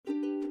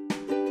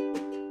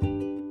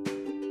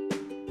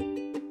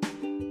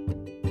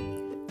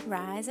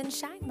Rise and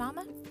shine,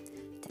 Mama.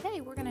 Today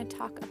we're going to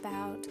talk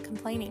about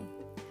complaining.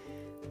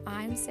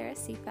 I'm Sarah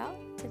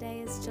Seafelt.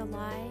 Today is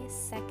July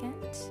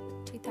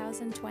 2nd,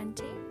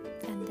 2020,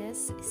 and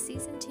this is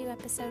Season 2,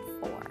 Episode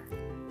 4.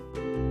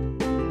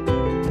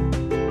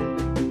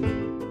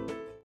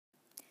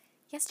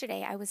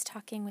 Yesterday I was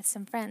talking with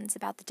some friends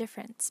about the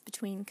difference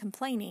between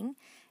complaining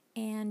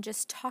and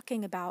just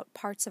talking about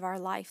parts of our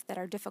life that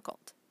are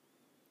difficult.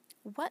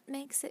 What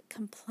makes it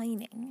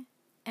complaining,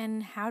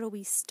 and how do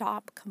we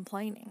stop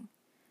complaining?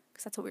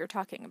 Because that's what we were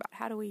talking about.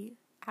 How do we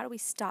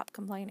stop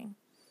complaining?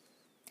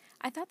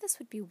 I thought this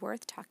would be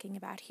worth talking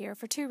about here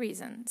for two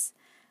reasons.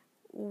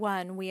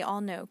 One, we all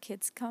know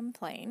kids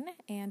complain,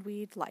 and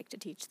we'd like to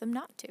teach them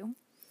not to.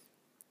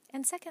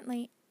 And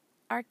secondly,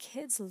 our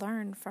kids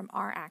learn from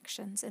our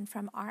actions and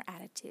from our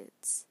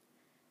attitudes.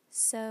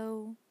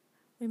 So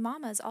we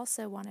mamas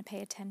also want to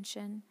pay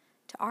attention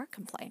to our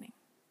complaining.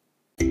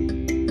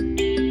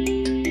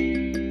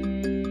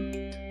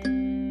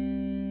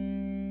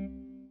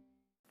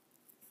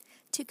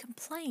 To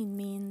complain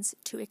means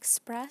to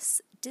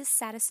express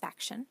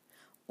dissatisfaction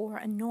or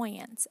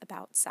annoyance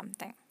about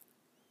something.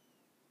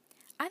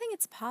 I think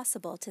it's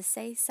possible to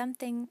say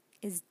something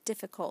is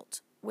difficult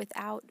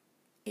without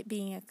it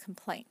being a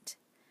complaint.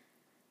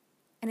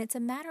 And it's a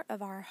matter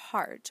of our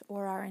heart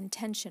or our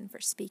intention for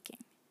speaking.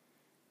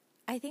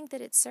 I think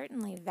that it's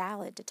certainly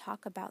valid to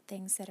talk about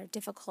things that are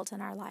difficult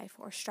in our life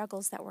or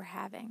struggles that we're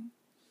having.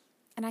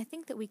 And I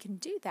think that we can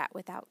do that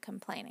without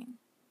complaining.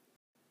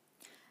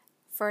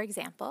 For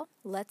example,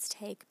 let's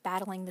take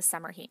battling the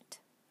summer heat.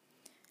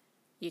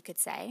 You could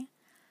say,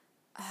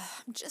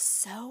 I'm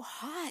just so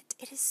hot.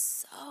 It is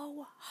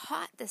so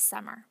hot this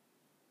summer.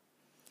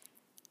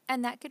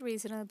 And that could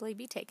reasonably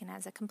be taken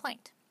as a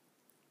complaint.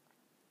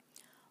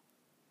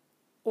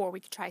 Or we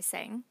could try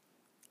saying,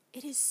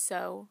 it is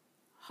so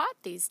hot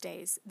these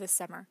days this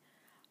summer,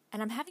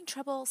 and I'm having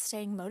trouble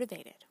staying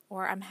motivated,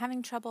 or I'm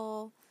having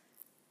trouble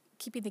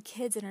keeping the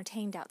kids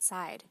entertained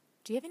outside.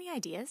 Do you have any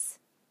ideas?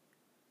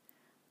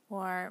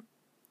 Or,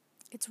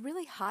 it's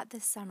really hot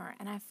this summer,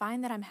 and I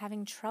find that I'm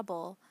having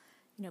trouble,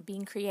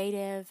 being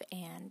creative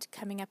and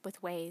coming up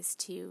with ways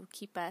to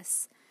keep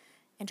us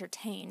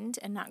entertained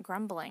and not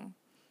grumbling.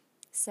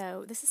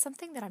 So this is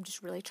something that I'm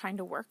just really trying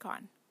to work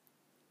on.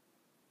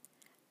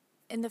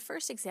 In the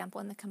first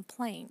example, in the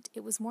complaint,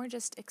 it was more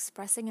just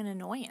expressing an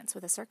annoyance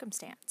with a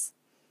circumstance.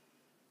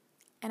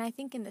 And I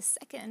think in the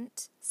second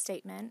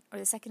statement, or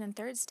the second and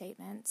third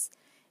statements,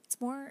 it's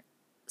more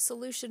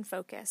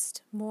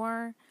solution-focused,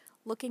 more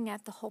looking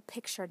at the whole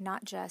picture,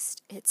 not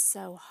just, it's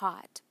so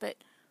hot, but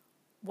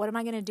what am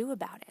I going to do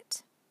about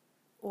it?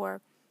 Or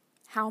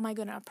how am I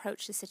going to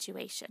approach the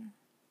situation?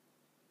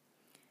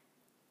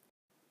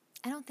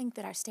 I don't think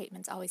that our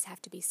statements always have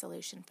to be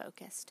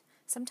solution-focused.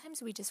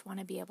 Sometimes we just want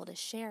to be able to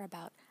share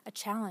about a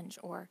challenge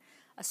or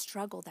a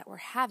struggle that we're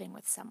having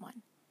with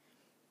someone.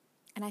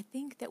 And I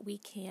think that we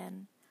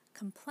can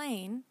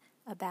complain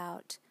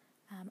about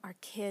our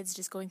kids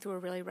just going through a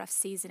really rough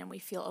season and we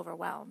feel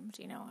overwhelmed.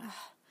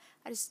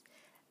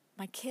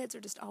 My kids are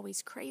just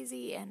always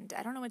crazy and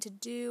I don't know what to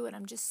do and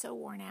I'm just so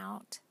worn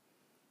out.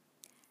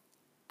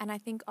 And I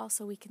think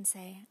also we can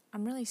say,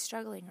 I'm really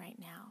struggling right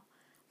now.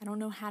 I don't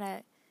know how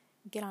to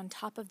get on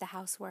top of the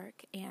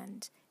housework,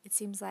 and it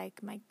seems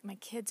like my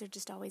kids are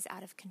just always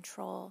out of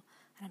control,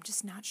 and I'm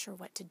just not sure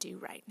what to do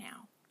right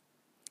now.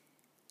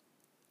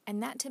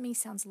 And that to me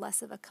sounds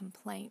less of a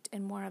complaint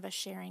and more of a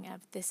sharing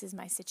of, this is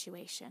my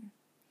situation.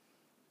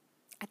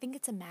 I think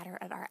it's a matter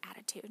of our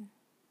attitude.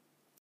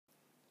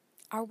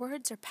 Our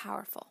words are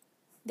powerful.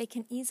 They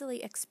can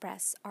easily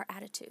express our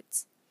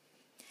attitudes.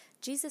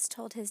 Jesus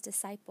told his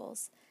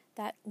disciples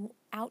that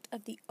out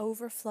of the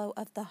overflow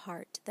of the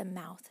heart, the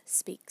mouth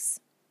speaks.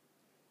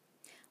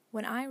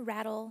 When I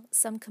rattle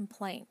some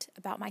complaint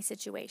about my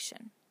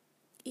situation,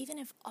 even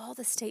if all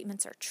the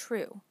statements are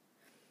true,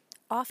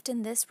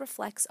 often this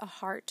reflects a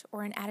heart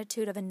or an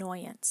attitude of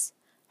annoyance,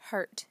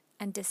 hurt,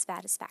 and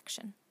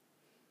dissatisfaction.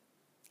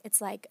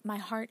 It's like my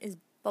heart is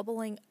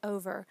bubbling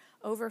over,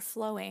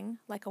 overflowing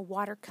like a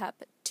water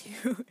cup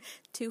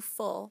too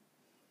full.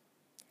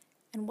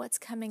 And what's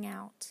coming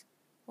out?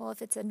 Well,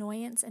 if it's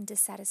annoyance and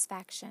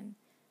dissatisfaction,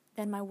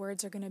 then my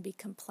words are going to be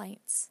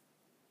complaints.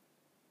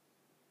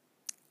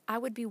 I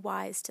would be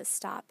wise to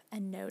stop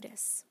and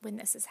notice when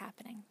this is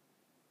happening.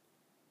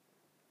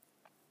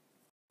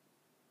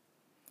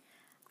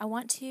 I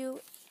want to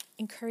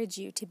encourage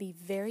you to be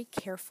very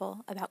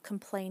careful about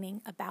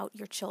complaining about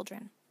your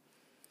children.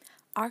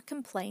 Our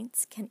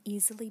complaints can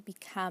easily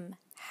become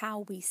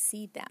how we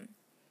see them,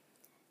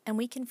 and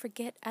we can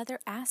forget other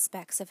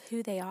aspects of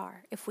who they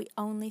are if we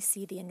only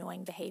see the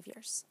annoying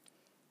behaviors.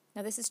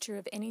 Now, this is true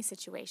of any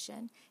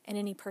situation and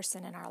any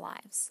person in our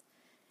lives.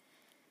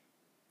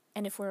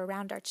 And if we're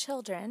around our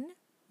children,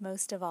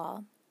 most of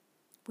all,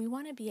 we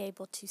want to be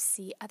able to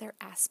see other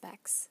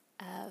aspects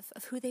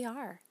of who they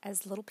are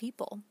as little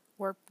people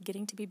or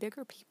getting to be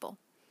bigger people.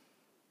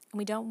 And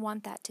we don't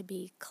want that to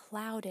be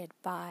clouded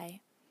by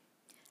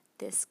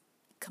this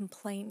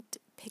complaint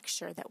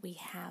picture that we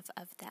have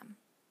of them.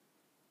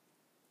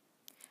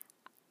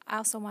 I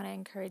also want to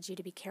encourage you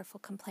to be careful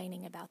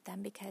complaining about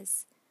them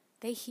because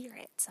they hear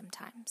it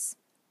sometimes.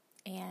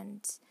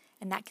 And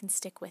that can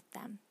stick with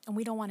them. And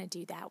we don't want to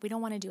do that. We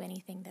don't want to do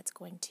anything that's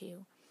going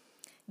to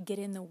get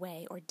in the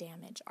way or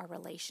damage our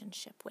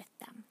relationship with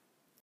them.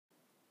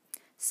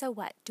 So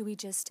what? Do we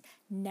just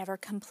never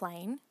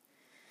complain?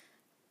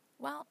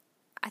 Well,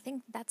 I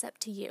think that's up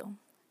to you.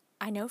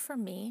 I know for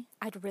me,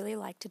 I'd really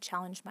like to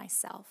challenge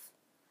myself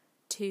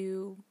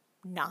to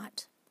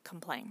not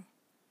complain.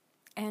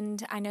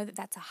 And I know that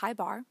that's a high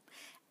bar,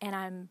 and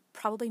I'm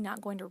probably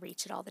not going to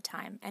reach it all the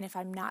time. And if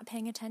I'm not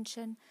paying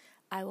attention,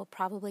 I will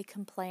probably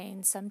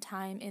complain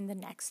sometime in the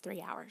next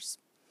 3 hours.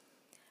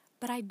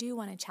 But I do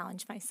want to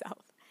challenge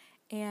myself,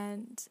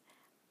 and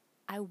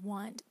I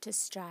want to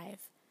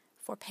strive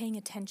for paying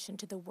attention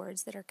to the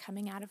words that are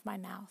coming out of my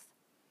mouth.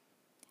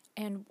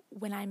 And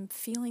when I'm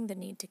feeling the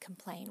need to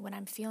complain, when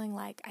I'm feeling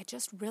like I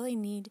just really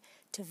need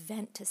to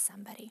vent to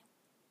somebody,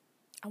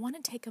 I want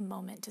to take a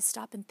moment to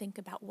stop and think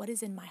about what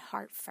is in my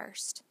heart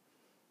first.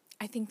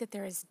 I think that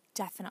there is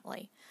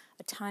definitely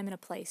a time and a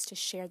place to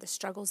share the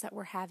struggles that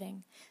we're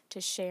having, to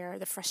share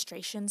the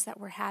frustrations that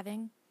we're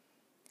having.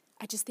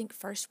 I just think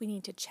first we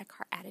need to check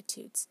our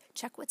attitudes,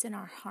 check what's in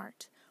our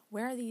heart.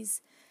 Where are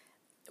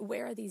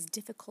these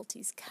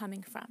difficulties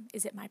coming from?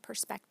 Is it my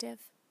perspective?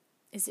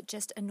 Is it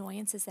just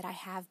annoyances that I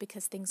have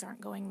because things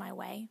aren't going my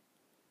way?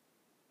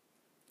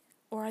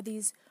 Or are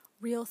these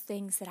real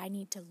things that I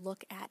need to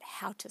look at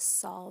how to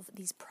solve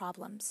these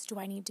problems? Do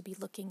I need to be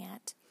looking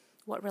at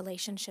what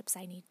relationships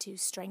I need to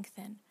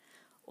strengthen?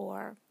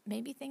 Or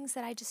maybe things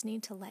that I just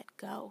need to let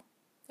go?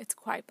 It's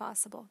quite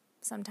possible.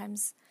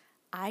 Sometimes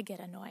I get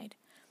annoyed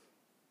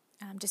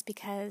just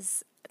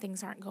because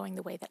things aren't going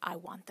the way that I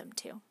want them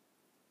to.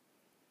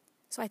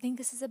 So I think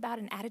this is about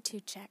an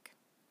attitude check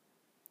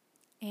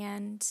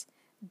and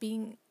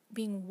being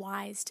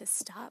wise to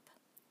stop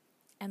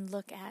and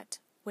look at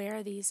where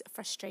are these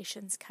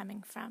frustrations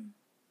coming from.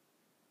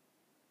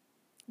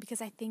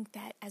 Because I think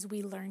that as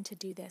we learn to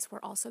do this,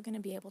 we're also going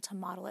to be able to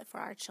model it for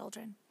our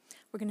children.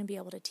 We're going to be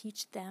able to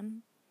teach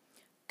them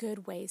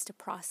good ways to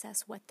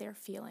process what they're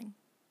feeling.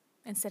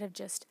 Instead of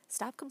just,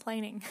 stop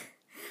complaining.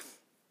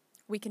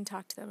 We can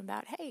talk to them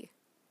about, hey,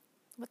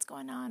 what's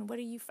going on? What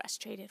are you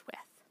frustrated with?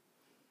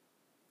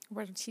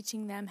 We're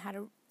teaching them how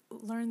to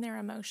learn their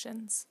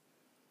emotions,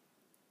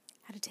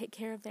 how to take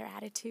care of their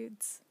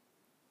attitudes.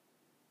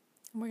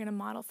 And we're going to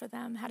model for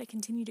them how to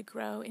continue to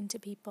grow into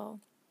people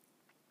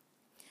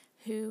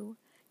who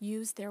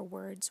use their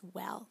words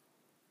well.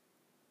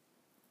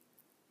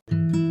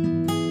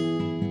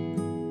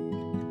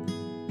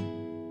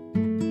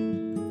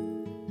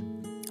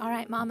 All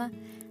right, Mama,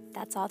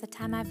 that's all the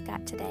time I've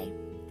got today.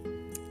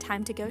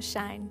 Time to go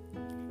shine.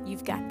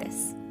 You've got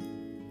this.